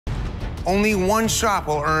only one shop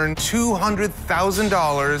will earn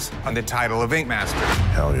 $200,000 on the title of Ink Master.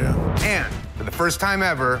 Hell yeah. And for the first time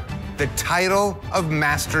ever, the title of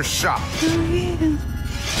Master Shop.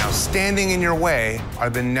 Now, standing in your way are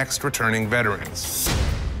the next returning veterans.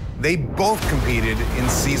 They both competed in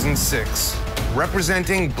Season 6,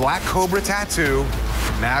 representing Black Cobra Tattoo,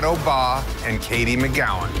 Matt O'Ba and Katie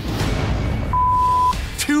McGowan.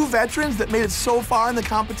 Two veterans that made it so far in the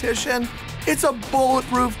competition. It's a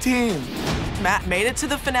bulletproof team. Matt made it to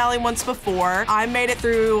the finale once before. I made it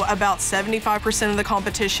through about 75% of the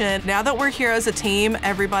competition. Now that we're here as a team,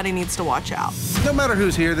 everybody needs to watch out. No matter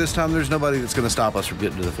who's here this time, there's nobody that's going to stop us from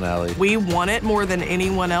getting to the finale. We want it more than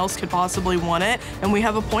anyone else could possibly want it, and we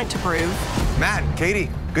have a point to prove. Matt,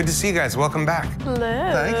 Katie, good to see you guys. Welcome back.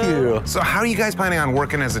 Hello. Thank you. So how are you guys planning on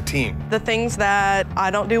working as a team? The things that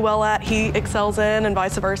I don't do well at, he excels in, and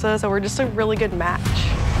vice versa, so we're just a really good match.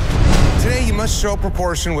 Today, you must show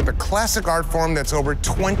proportion with a classic art form that's over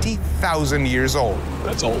 20,000 years old.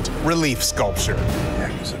 That's old. Relief sculpture.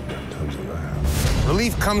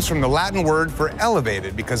 Relief comes from the Latin word for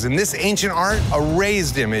elevated, because in this ancient art, a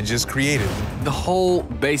raised image is created. The whole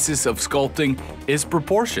basis of sculpting is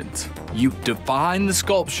proportions. You define the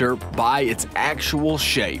sculpture by its actual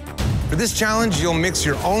shape. For this challenge, you'll mix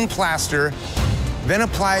your own plaster, then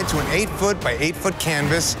apply it to an 8-foot by 8-foot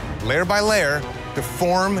canvas, layer by layer, to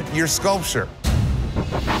form your sculpture.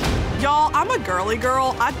 Y'all, I'm a girly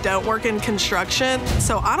girl. I don't work in construction,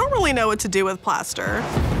 so I don't really know what to do with plaster.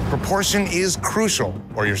 Proportion is crucial,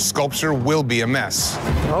 or your sculpture will be a mess.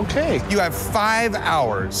 Okay. You have 5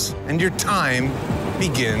 hours, and your time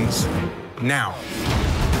begins now.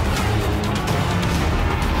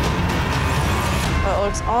 That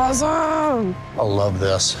looks awesome. I love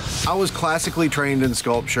this. I was classically trained in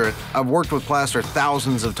sculpture. I've worked with plaster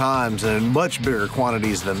thousands of times and in much bigger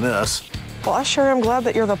quantities than this. Well, I sure am glad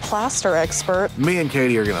that you're the plaster expert. Me and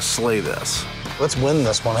Katie are gonna slay this. Let's win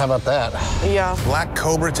this one. How about that? Yeah. Black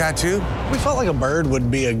Cobra Tattoo? We felt like a bird would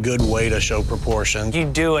be a good way to show proportion. You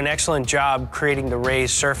do an excellent job creating the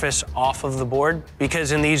raised surface off of the board,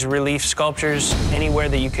 because in these relief sculptures, anywhere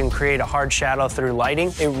that you can create a hard shadow through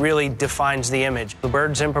lighting, it really defines the image. The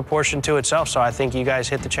bird's in proportion to itself, so I think you guys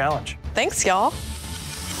hit the challenge. Thanks, y'all.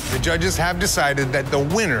 The judges have decided that the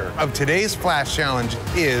winner of today's Flash Challenge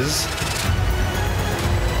is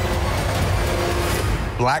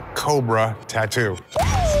Black Cobra Tattoo.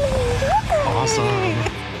 Awesome.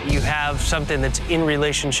 You have something that's in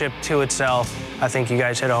relationship to itself. I think you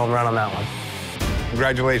guys hit a home run on that one.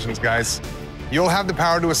 Congratulations, guys. You'll have the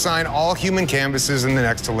power to assign all human canvases in the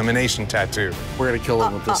next elimination tattoo. We're gonna kill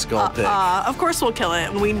them with this skull pick. Of course we'll kill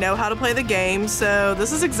it. We know how to play the game, so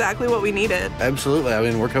this is exactly what we needed. Absolutely. I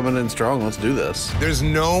mean, we're coming in strong. Let's do this. There's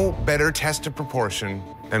no better test of proportion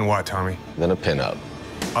than what, Tommy? Then a pinup.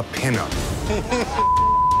 A pinup.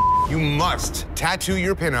 You must tattoo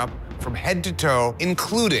your pinup from head to toe,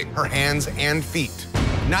 including her hands and feet.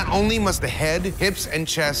 Not only must the head, hips, and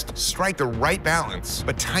chest strike the right balance,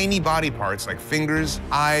 but tiny body parts like fingers,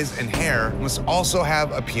 eyes, and hair must also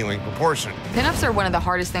have appealing proportion. Pinups are one of the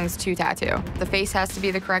hardest things to tattoo. The face has to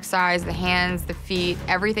be the correct size, the hands, the feet,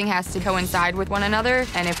 everything has to coincide with one another,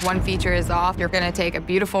 and if one feature is off, you're gonna take a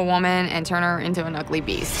beautiful woman and turn her into an ugly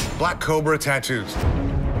beast. Black Cobra Tattoos.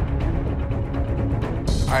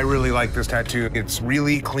 I really like this tattoo. It's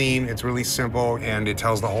really clean, it's really simple, and it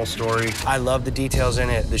tells the whole story. I love the details in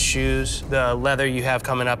it. The shoes, the leather you have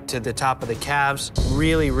coming up to the top of the calves.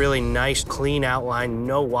 Really, really nice, clean outline,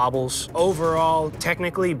 no wobbles. Overall,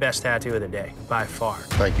 technically, best tattoo of the day, by far.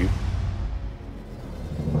 Thank you.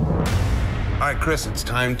 All right, Chris, it's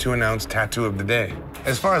time to announce tattoo of the day.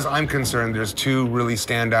 As far as I'm concerned, there's two really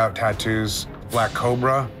standout tattoos, Black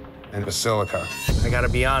Cobra and Basilica. I gotta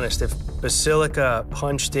be honest, if Basilica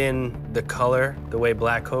punched in the color the way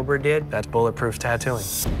Black Cobra did, that's bulletproof tattooing.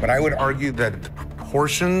 But I would argue that the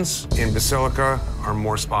proportions in Basilica are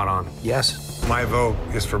more spot on. Yes. My vote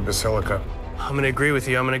is for Basilica. I'm gonna agree with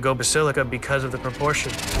you. I'm gonna go Basilica because of the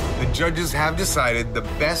proportion. The judges have decided the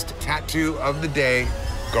best tattoo of the day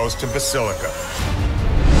goes to Basilica.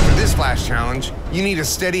 For this Flash Challenge, you need a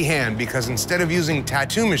steady hand because instead of using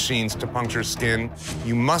tattoo machines to puncture skin,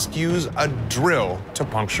 you must use a drill to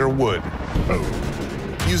puncture wood.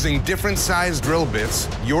 Using different sized drill bits,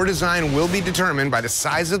 your design will be determined by the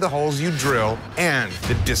size of the holes you drill and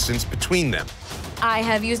the distance between them. I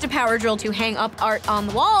have used a power drill to hang up art on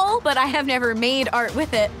the wall, but I have never made art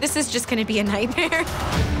with it. This is just gonna be a nightmare.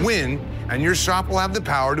 Win, and your shop will have the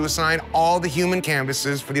power to assign all the human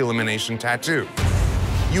canvases for the elimination tattoo.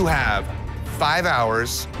 You have 5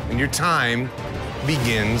 hours, and your time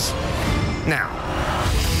begins now.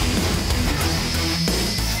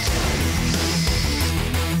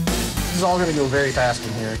 is all gonna go very fast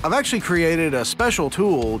in here. I've actually created a special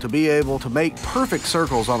tool to be able to make perfect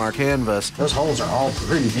circles on our canvas. Those holes are all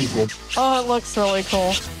pretty equal. Oh, it looks really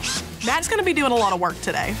cool. Matt's gonna be doing a lot of work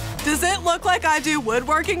today. Does it look like I do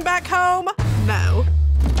woodworking back home? No.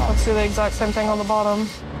 Let's do the exact same thing on the bottom.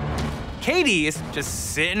 Katie is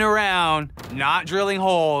just sitting around, not drilling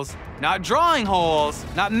holes, not drawing holes,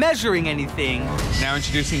 not measuring anything. Now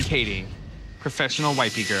introducing Katie, professional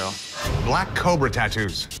wifey girl. Black Cobra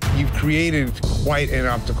Tattoos. You've created quite an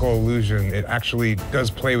optical illusion. It actually does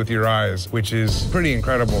play with your eyes, which is pretty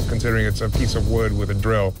incredible considering it's a piece of wood with a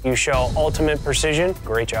drill. You show ultimate precision.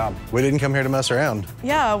 Great job. We didn't come here to mess around.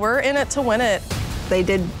 Yeah, we're in it to win it. They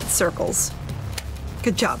did circles.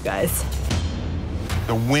 Good job, guys.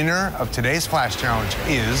 The winner of today's Flash Challenge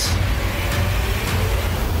is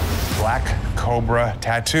Black Cobra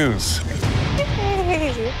Tattoos.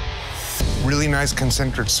 Really nice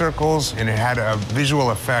concentric circles, and it had a visual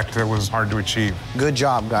effect that was hard to achieve. Good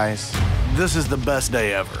job, guys. This is the best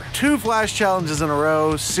day ever. 2 Flash challenges in a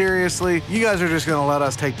row. Seriously, you guys are just gonna let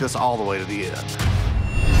us take this all the way to the end.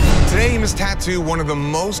 Today you must tattoo one of the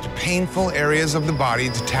most painful areas of the body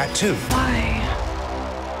to tattoo. Why?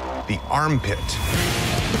 The armpit.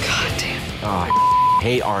 God damn. Oh, I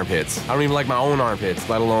hate armpits. I don't even like my own armpits,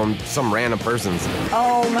 let alone some random person's.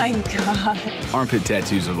 Oh my God. Armpit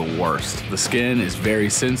tattoos are the worst. The skin is very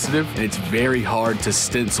sensitive, and it's very hard to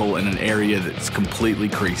stencil in an area that's completely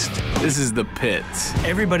creased. This is the pit.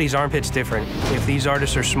 Everybody's armpit's different. If these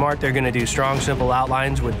artists are smart, they're gonna do strong, simple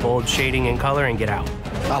outlines with bold shading and color and get out.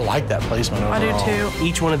 I like that placement overall. I do too.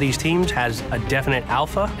 Each one of these teams has a definite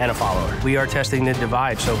alpha and a follower. We are testing the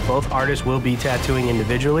divide, so both artists will be tattooing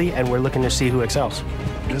individually, and we're looking to see who excels.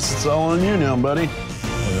 Guess it's all on you now, buddy.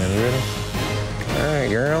 Ready? All right,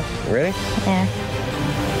 girl. You ready? Yeah.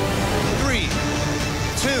 3,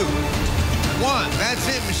 2, 1. That's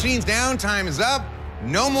it. Machine's down. Time is up.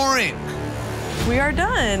 No more ink. We are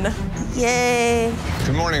done. Yay.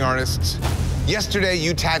 Good morning, artists. Yesterday,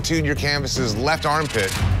 you tattooed your canvas's left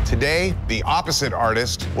armpit. Today, the opposite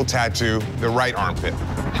artist will tattoo the right armpit.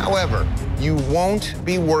 However, you won't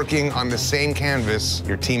be working on the same canvas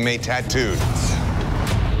your teammate tattooed.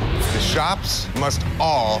 The shops must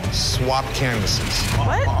all swap canvases.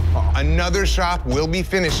 What? Another shop will be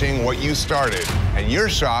finishing what you started, and your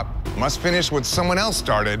shop must finish what someone else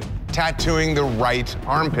started, tattooing the right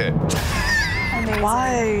armpit. Amazing.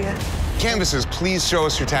 Why? Canvases, please show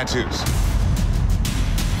us your tattoos.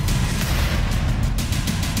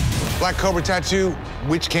 Black Cobra Tattoo,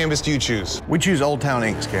 which canvas do you choose? We choose Old Town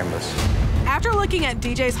Ink's canvas. After looking at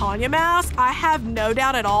DJ's Hanya mask, I have no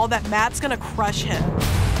doubt at all that Matt's gonna crush him.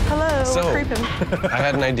 Hello, So, creeping. I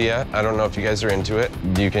had an idea. I don't know if you guys are into it.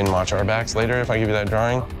 You can watch our backs later if I give you that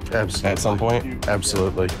drawing. Absolutely. At some point.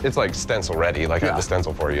 Absolutely. It's like stencil ready, like I have the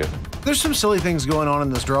stencil for you. There's some silly things going on in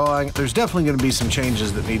this drawing. There's definitely gonna be some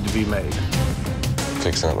changes that need to be made.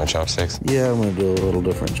 Fixing up my chopsticks. Yeah, I'm gonna do a little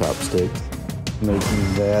different chopsticks,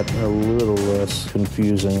 making that a little less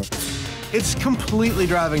confusing. It's completely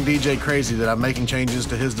driving DJ crazy that I'm making changes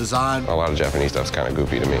to his design. A lot of Japanese stuff's kind of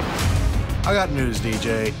goofy to me. I got news,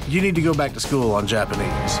 DJ. You need to go back to school on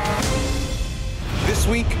Japanese. This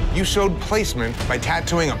week, you showed placement by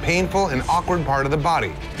tattooing a painful and awkward part of the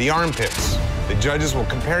body, the armpits. The judges will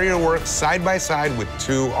compare your work side by side with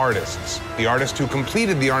 2 artists. The artist who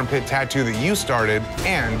completed the armpit tattoo that you started,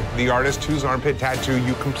 and the artist whose armpit tattoo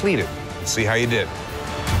you completed. Let's see how you did.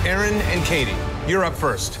 Aaron and Katie, you're up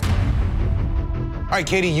first. All right,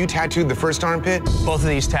 Katie, you tattooed the first armpit. Both of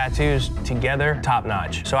these tattoos together, top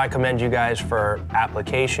notch. So I commend you guys for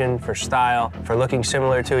application, for style, for looking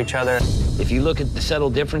similar to each other. If you look at the subtle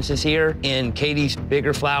differences here, in Katie's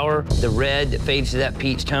bigger flower, the red that fades to that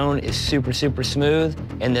peach tone is super, super smooth.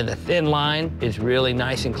 And then the thin line is really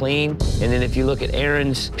nice and clean. And then if you look at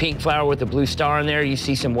Aaron's pink flower with the blue star in there, you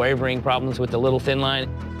see some wavering problems with the little thin line.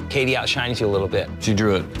 Katie outshines you a little bit. She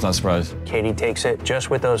drew it. It's not a surprise. Katie takes it just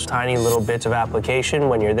with those tiny little bits of application.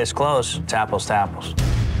 When you're this close, it's apples to apples.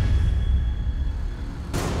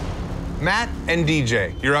 Matt and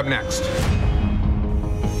DJ, you're up next.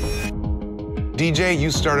 DJ,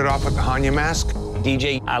 you started off with the Hanya mask.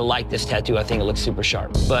 DJ, I like this tattoo. I think it looks super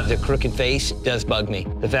sharp. But the crooked face does bug me.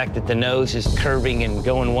 The fact that the nose is curving and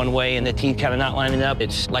going one way and the teeth kind of not lining up,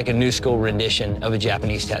 it's like a new school rendition of a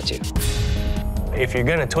Japanese tattoo. If you're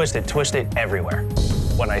gonna twist it everywhere.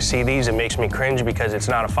 When I see these, it makes me cringe because it's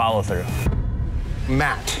not a follow-through.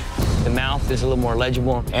 Matt. The mouth is a little more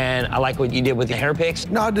legible, and I like what you did with the hair picks.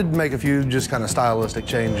 No, I did make a few just kind of stylistic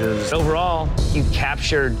changes. Overall, you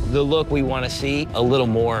captured the look we want to see a little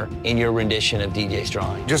more in your rendition of DJ's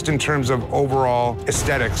drawing. Just in terms of overall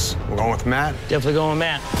aesthetics, we're going with Matt. Definitely going with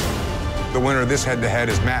Matt. The winner of this head-to-head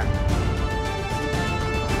is Matt.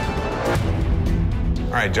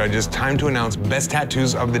 All right, judges, time to announce best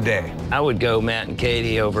tattoos of the day. I would go Matt and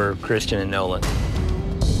Katie over Christian and Nolan.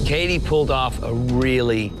 Katie pulled off a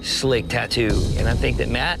really slick tattoo, and I think that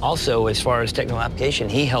Matt also, as far as technical application,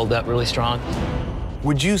 he held up really strong.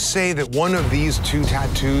 Would you say that one of these two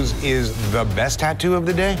tattoos is the best tattoo of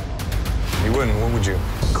the day? You wouldn't, what would you?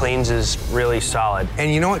 Clean's is really solid.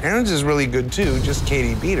 And you know what? Aaron's is really good too, just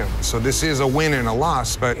Katie beat him. So this is a win and a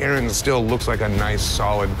loss, but Aaron still looks like a nice,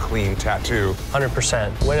 solid, clean tattoo.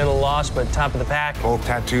 100%. Win and a loss, but top of the pack. Both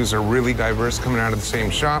tattoos are really diverse, coming out of the same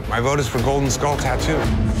shop. My vote is for Golden Skull Tattoo.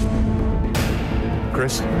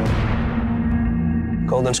 Chris?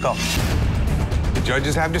 Golden Skull. The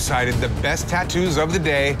judges have decided the best tattoos of the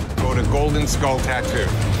day go to Golden Skull Tattoo.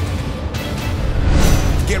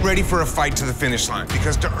 Get ready for a fight to the finish line,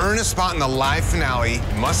 because to earn a spot in the live finale,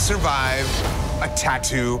 you must survive a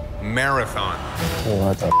tattoo marathon.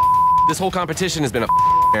 What the This whole competition has been a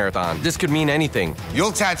marathon. This could mean anything.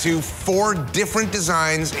 You'll tattoo 4 different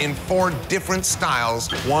designs in 4 different styles,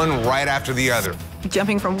 one right after the other.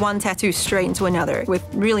 Jumping from one tattoo straight into another with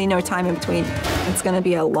really no time in between. It's gonna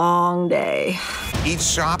be a long day. Each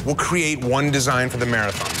shop will create one design for the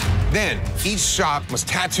marathon. Then, each shop must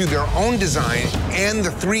tattoo their own design and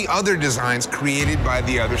the 3 other designs created by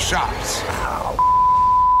the other shops.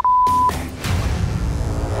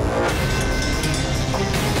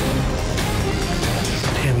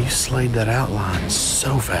 Damn, you slayed that outline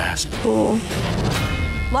so fast. Cool.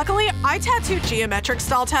 Luckily, I tattoo geometric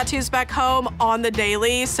style tattoos back home on the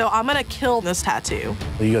daily, so I'm gonna kill this tattoo.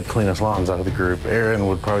 You got the cleanest lines out of the group. Aaron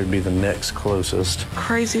would probably be the next closest.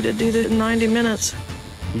 Crazy to do that in 90 minutes.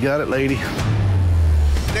 You got it, lady.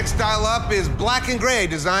 Next style up is Black and Gray,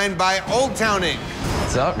 designed by Old Town Ink.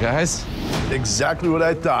 What's up, guys? Exactly what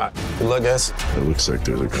I thought. Good luck, guys. It looks like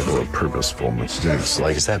there's a couple of purposeful mistakes.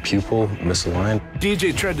 Like, is that pupil misaligned?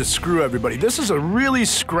 DJ tried to screw everybody. This is a really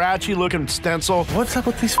scratchy looking stencil. What's up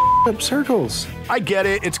with these up circles? I get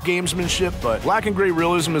it, it's gamesmanship, but black and gray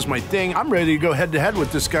realism is my thing. I'm ready to go head to head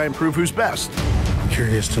with this guy and prove who's best. I'm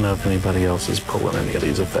curious to know if anybody else is pulling any of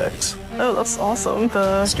these effects. Oh, that's awesome.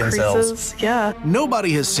 The Skin creases, cells. yeah.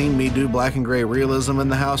 Nobody has seen me do black and gray realism in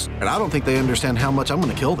the house, and I don't think they understand how much I'm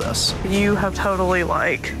gonna kill this. You have totally,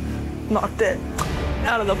 like, knocked it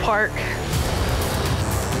out of the park.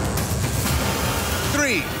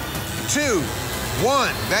 3, 2,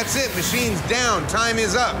 1. That's it. Machines down. Time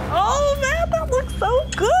is up. Oh, man, that looks so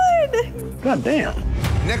good. God damn.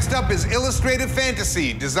 Next up is Illustrative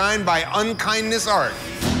Fantasy, designed by Unkindness Art.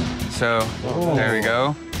 So, there we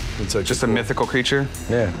go. It's just a mythical creature.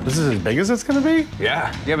 Yeah. This is as big as it's gonna be?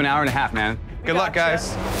 Yeah. You have an hour and a half, man. Good luck,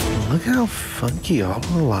 guys. Look how funky all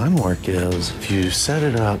the line work is. If you set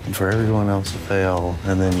it up for everyone else to fail,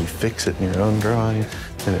 and then you fix it in your own drawing,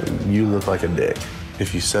 then you look like a dick.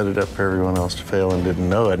 If you set it up for everyone else to fail and didn't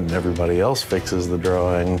know it, and everybody else fixes the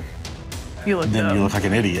drawing, you look then dumb. you look like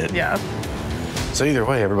an idiot. Yeah. So either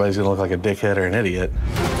way, everybody's gonna look like a dickhead or an idiot.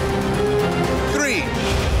 3,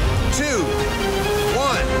 2,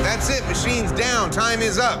 1. That's it. Machines down. Time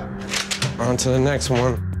is up. On to the next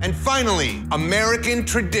one. And finally, American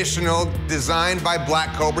Traditional, designed by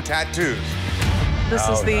Black Cobra Tattoos. This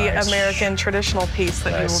is the American traditional piece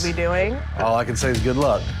that you will be doing. All I can say is good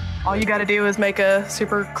luck. All you gotta do is make a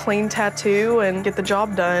super clean tattoo and get the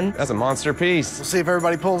job done. That's a monster piece. We'll see if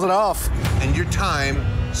everybody pulls it off. And your time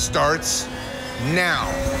starts now.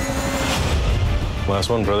 Last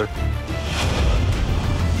one, brother.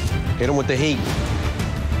 Hit him with the heat.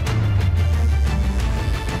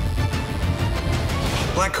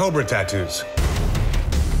 Black Cobra Tattoos.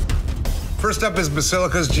 First up is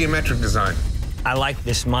Basilica's geometric design. I like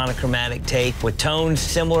this monochromatic take with tones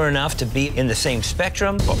similar enough to be in the same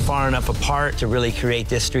spectrum, but far enough apart to really create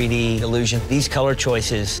this 3D illusion. These color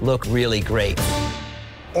choices look really great.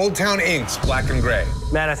 Old Town Inks, Black and Gray.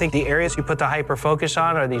 Matt, I think the areas you put the hyper focus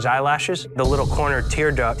on are these eyelashes, the little corner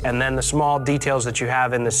tear duct, and then the small details that you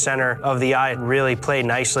have in the center of the eye really play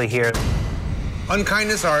nicely here.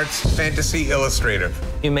 Unkindness Arts, Fantasy Illustrative.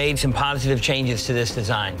 You made some positive changes to this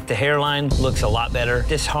design. The hairline looks a lot better.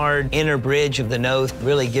 This hard inner bridge of the nose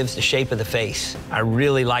really gives the shape of the face. I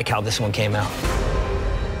really like how this one came out.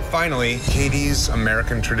 Finally, Katie's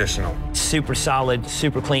American Traditional. Super solid,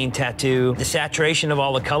 super clean tattoo. The saturation of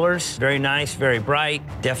all the colors, very nice, very bright.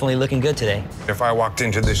 Definitely looking good today. If I walked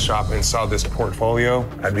into this shop and saw this portfolio,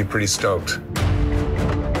 I'd be pretty stoked.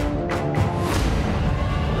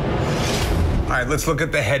 All right, let's look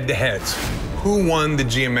at the head-to-heads. Who won the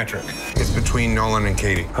geometric? It's between Nolan and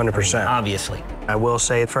Katie. 100%. Obviously. I will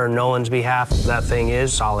say for Nolan's behalf, that thing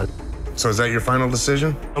is solid. So is that your final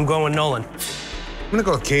decision? I'm going with Nolan. I'm gonna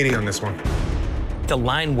go with Katie on this one. The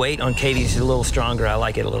line weight on Katie's is a little stronger. I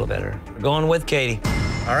like it a little better. We're going with Katie.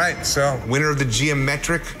 All right, so winner of the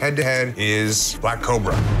geometric head-to-head is Black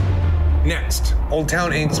Cobra. Next, Old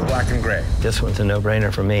Town Inc.'s Black and Gray. This one's a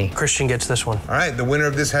no-brainer for me. Christian gets this one. All right, the winner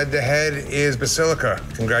of this head-to-head is Basilica.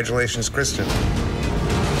 Congratulations, Christian.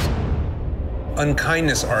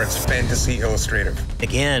 Unkindness Arts Fantasy Illustrative.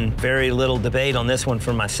 Again, very little debate on this one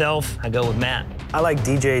for myself. I go with Matt. I like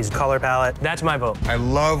DJ's color palette. That's my vote. I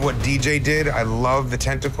love what DJ did. I love the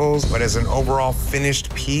tentacles, but as an overall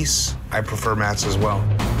finished piece, I prefer Matt's as well.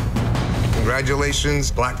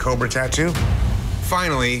 Congratulations, Black Cobra Tattoo.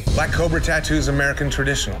 Finally, Black Cobra Tattoos American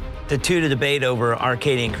Traditional. The two to debate over are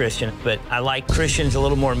Katie and Christian, but I like Christian's a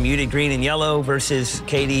little more muted green and yellow versus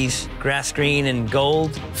Katie's grass green and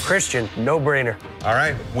gold. Christian, no-brainer. All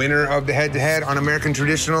right, winner of the head-to-head on American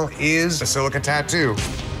Traditional is Basilica Tattoo.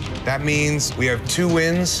 That means we have 2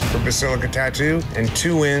 wins for Basilica Tattoo and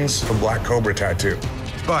 2 wins for Black Cobra Tattoo.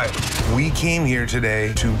 But we came here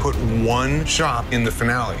today to put one shop in the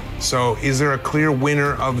finale. So is there a clear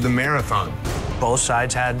winner of the marathon? Both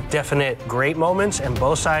sides had definite great moments, and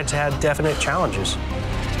both sides had definite challenges.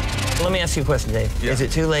 Let me ask you a question, Dave. Yeah. Is it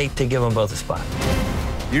too late to give them both a spot?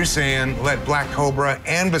 You're saying let Black Cobra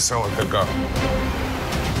and Basilica go.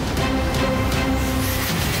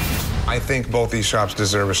 I think both these shops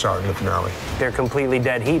deserve a shot in the finale. They're completely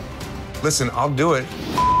dead heat. Listen, I'll do it.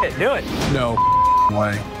 Do it. No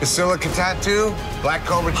way. Basilica Tattoo, Black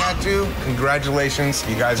Cobra Tattoo, congratulations.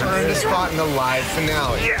 You guys earned a spot in the live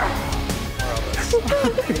finale. Yeah.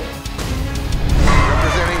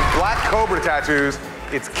 Representing Black Cobra Tattoos,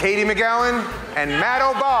 it's Katie McGowan and Matt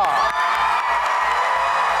O'Barr.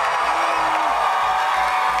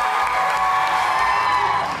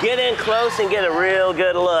 Get in close and get a real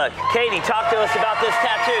good look. Katie, talk to us about this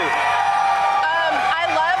tattoo. I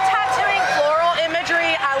love tattooing floral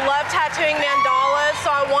imagery. I love tattooing mandalas, so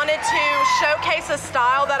I wanted to showcase a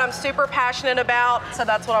style that I'm super passionate about, so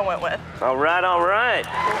that's what I went with. All right, all right.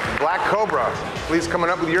 Black Cobra, please coming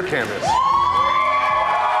up with your canvas.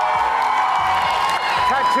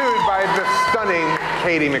 Tattooed by the stunning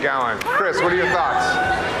Katie McGowan. Chris, what are your thoughts?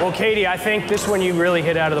 Well, Katie, I think this one you really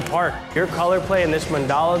hit out of the park. Your color play in this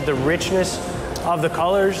mandala, the richness of the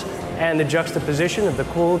colors and the juxtaposition of the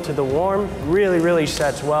cool to the warm really, really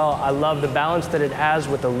sets well. I love the balance that it has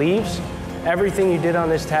with the leaves. Everything you did on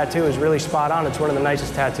this tattoo is really spot on. It's one of the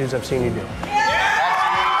nicest tattoos I've seen you do. Black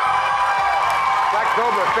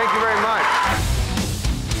Cobra, thank you very much.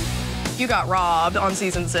 You got robbed on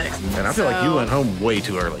season 6. And I feel like you went home way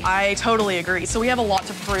too early. I totally agree. So we have a lot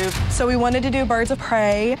to prove. So we wanted to do Birds of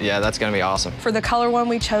Prey. Yeah, that's gonna be awesome. For the color one,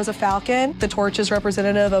 we chose a falcon. The torch is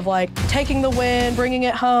representative of like taking the win, bringing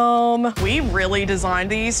it home. We really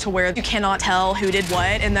designed these to where you cannot tell who did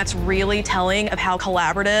what, and that's really telling of how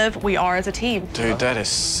collaborative we are as a team. Dude, that is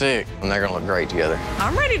sick. And they're gonna look great together.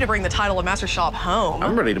 I'm ready to bring the title of Master Shop home.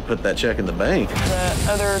 I'm ready to put that check in the bank. The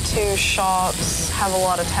other 2 shops have a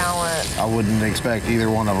lot of talent. I wouldn't expect either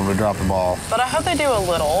one of them to drop the ball. But I hope they do a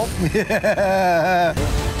little. Yeah.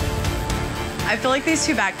 I feel like these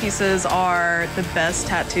 2 back pieces are the best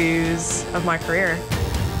tattoos of my career.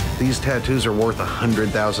 These tattoos are worth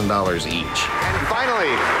 $100,000 each. And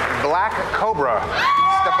finally, Black Cobra,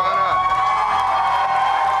 Stefana.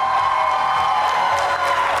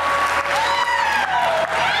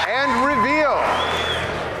 And reveal.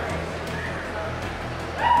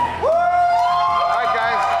 All right,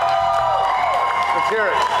 guys, let's hear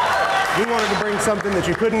it. We wanted to bring something that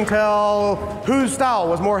you couldn't tell whose style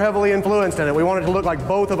was more heavily influenced in it. We wanted to look like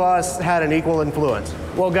both of us had an equal influence.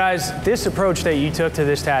 Well, guys, this approach that you took to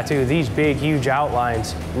this tattoo, these big, huge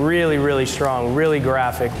outlines, really, really strong, really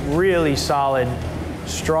graphic, really solid,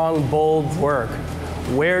 strong, bold work.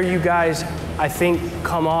 Where you guys, I think,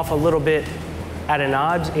 come off a little bit at an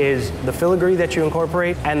odds is the filigree that you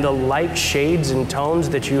incorporate and the light shades and tones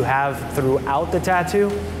that you have throughout the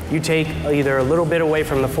tattoo. You take either a little bit away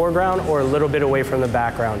from the foreground or a little bit away from the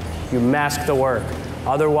background. You mask the work.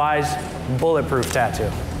 Otherwise, bulletproof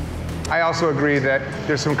tattoo. I also agree that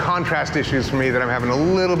there's some contrast issues for me that I'm having a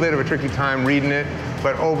little bit of a tricky time reading it,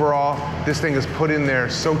 but overall, this thing is put in there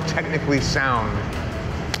so technically sound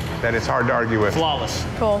that it's hard to argue with. Flawless.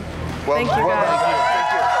 Cool. Well, Thank you, guys.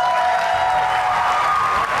 Thank you.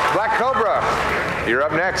 Black Cobra, you're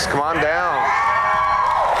up next. Come on down.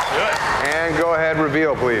 Good. And go ahead,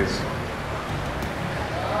 reveal, please.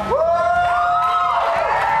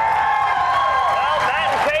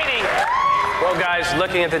 Well, guys,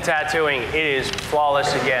 looking at the tattooing, it is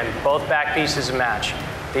flawless again. Both back pieces match.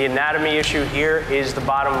 The anatomy issue here is the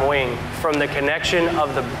bottom wing. From the connection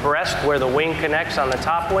of the breast where the wing connects on the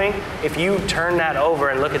top wing, if you turn that over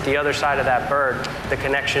and look at the other side of that bird, the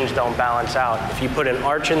connections don't balance out. If you put an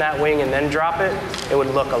arch in that wing and then drop it, it would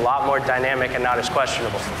look a lot more dynamic and not as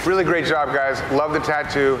questionable. Really great job, guys. Love the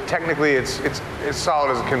tattoo. Technically, it's as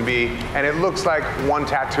solid as it can be, and it looks like one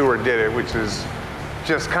tattooer did it, which is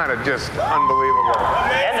just kind of unbelievable.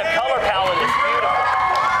 And the color palette is beautiful.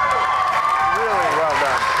 Really well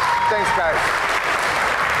done. Thanks, guys.